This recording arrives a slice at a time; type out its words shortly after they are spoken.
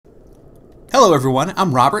Hello everyone,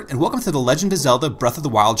 I'm Robert and welcome to the Legend of Zelda Breath of the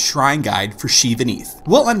Wild Shrine Guide for Shee Venath.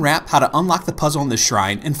 We'll unwrap how to unlock the puzzle in this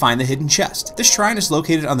shrine and find the hidden chest. This shrine is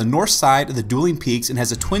located on the north side of the Dueling Peaks and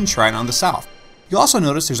has a twin shrine on the south. You'll also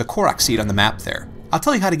notice there's a Korok Seed on the map there. I'll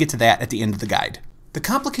tell you how to get to that at the end of the guide. The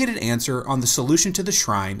complicated answer on the solution to the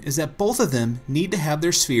shrine is that both of them need to have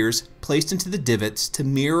their spheres placed into the divots to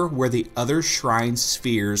mirror where the other shrine's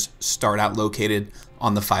spheres start out located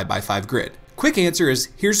on the 5x5 grid. Quick answer is,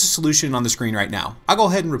 here's the solution on the screen right now. I'll go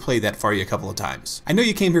ahead and replay that for you a couple of times. I know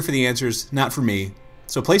you came here for the answers, not for me,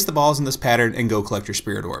 so place the balls in this pattern and go collect your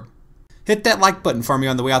Spirit Orb. Hit that like button for me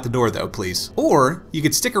on the way out the door though, please. Or you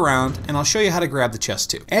could stick around and I'll show you how to grab the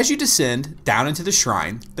chest too. As you descend down into the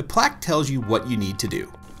shrine, the plaque tells you what you need to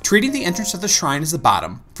do. Treating the entrance of the shrine as the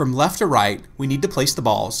bottom, from left to right, we need to place the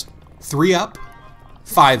balls 3 up,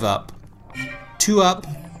 5 up, 2 up,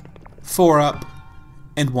 4 up,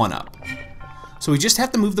 and 1 up. So we just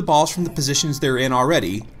have to move the balls from the positions they're in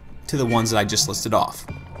already to the ones that I just listed off.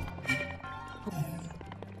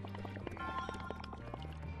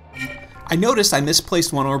 I noticed I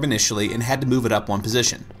misplaced one orb initially and had to move it up 1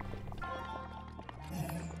 position.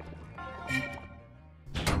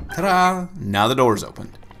 Ta-da! Now the door's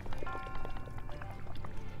opened.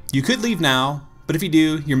 You could leave now, but if you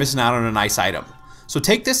do, you're missing out on a nice item. So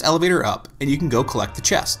take this elevator up and you can go collect the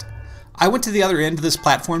chest. I went to the other end of this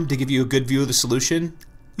platform to give you a good view of the solution.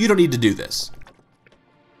 You don't need to do this.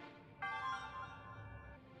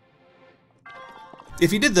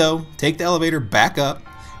 If you did though, take the elevator back up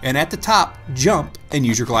and at the top, jump and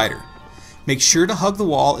use your glider. Make sure to hug the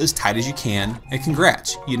wall as tight as you can, and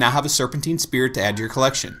congrats, you now have a serpentine spirit to add to your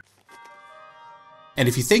collection. And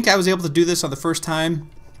if you think I was able to do this on the first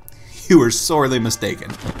time, you were sorely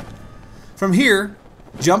mistaken. From here,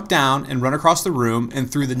 jump down and run across the room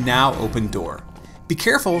and through the now open door. Be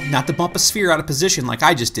careful not to bump a sphere out of position like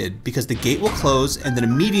I just did, because the gate will close and then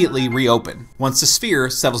immediately reopen once the sphere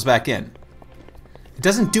settles back in. It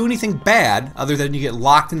doesn't do anything bad other than you get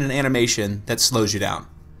locked in an animation that slows you down.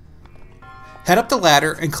 Head up the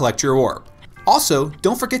ladder and collect your orb. Also,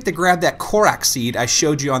 don't forget to grab that Korok Seed I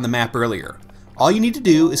showed you on the map earlier. All you need to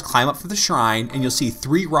do is climb up for the shrine and you'll see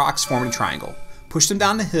 3 rocks forming a triangle. Push them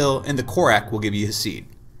down the hill and the Korok will give you his seed.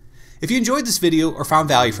 If you enjoyed this video or found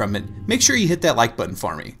value from it, make sure you hit that like button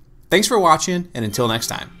for me. Thanks for watching and until next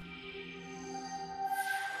time.